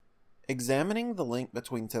Examining the link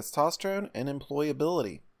between testosterone and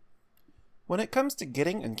employability. When it comes to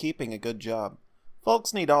getting and keeping a good job,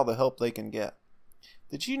 folks need all the help they can get.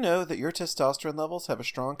 Did you know that your testosterone levels have a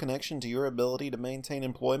strong connection to your ability to maintain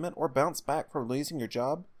employment or bounce back from losing your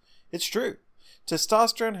job? It's true.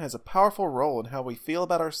 Testosterone has a powerful role in how we feel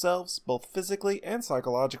about ourselves, both physically and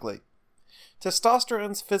psychologically.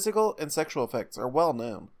 Testosterone's physical and sexual effects are well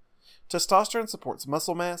known. Testosterone supports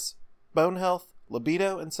muscle mass, bone health,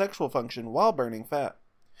 libido, and sexual function while burning fat.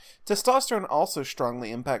 Testosterone also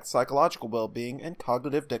strongly impacts psychological well-being and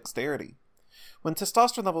cognitive dexterity. When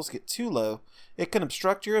testosterone levels get too low, it can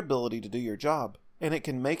obstruct your ability to do your job, and it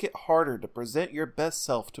can make it harder to present your best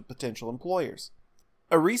self to potential employers.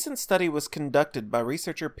 A recent study was conducted by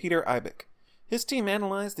researcher Peter Ibeck. His team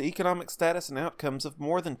analyzed the economic status and outcomes of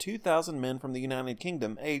more than 2,000 men from the United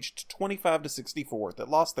Kingdom aged 25 to 64 that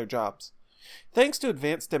lost their jobs. Thanks to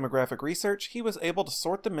advanced demographic research, he was able to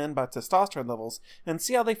sort the men by testosterone levels and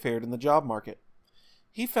see how they fared in the job market.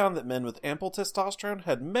 He found that men with ample testosterone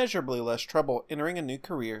had measurably less trouble entering a new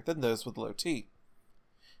career than those with low T.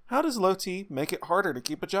 How does low T make it harder to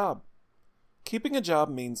keep a job? Keeping a job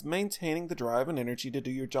means maintaining the drive and energy to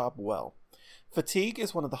do your job well. Fatigue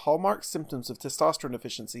is one of the hallmark symptoms of testosterone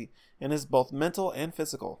deficiency and is both mental and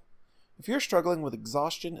physical. If you're struggling with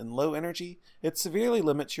exhaustion and low energy, it severely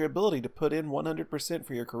limits your ability to put in 100%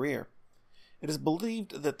 for your career. It is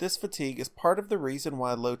believed that this fatigue is part of the reason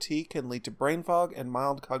why low T can lead to brain fog and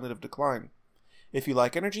mild cognitive decline. If you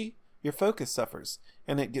lack energy, your focus suffers,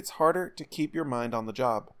 and it gets harder to keep your mind on the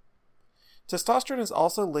job. Testosterone is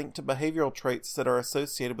also linked to behavioral traits that are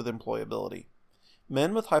associated with employability.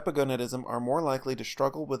 Men with hypogonadism are more likely to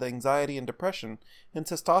struggle with anxiety and depression, and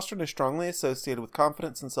testosterone is strongly associated with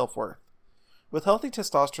confidence and self-worth. With healthy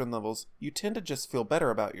testosterone levels, you tend to just feel better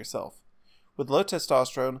about yourself. With low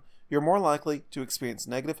testosterone, you're more likely to experience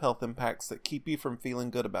negative health impacts that keep you from feeling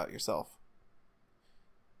good about yourself.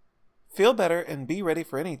 Feel better and be ready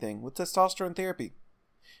for anything with testosterone therapy.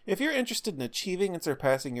 If you're interested in achieving and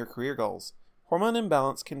surpassing your career goals, hormone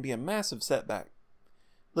imbalance can be a massive setback.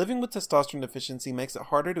 Living with testosterone deficiency makes it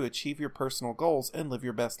harder to achieve your personal goals and live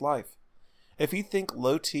your best life. If you think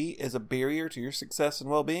low T is a barrier to your success and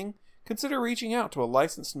well-being, consider reaching out to a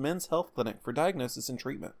licensed men's health clinic for diagnosis and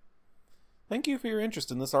treatment. Thank you for your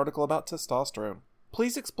interest in this article about testosterone.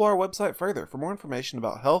 Please explore our website further for more information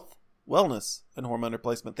about health, wellness, and hormone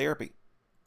replacement therapy.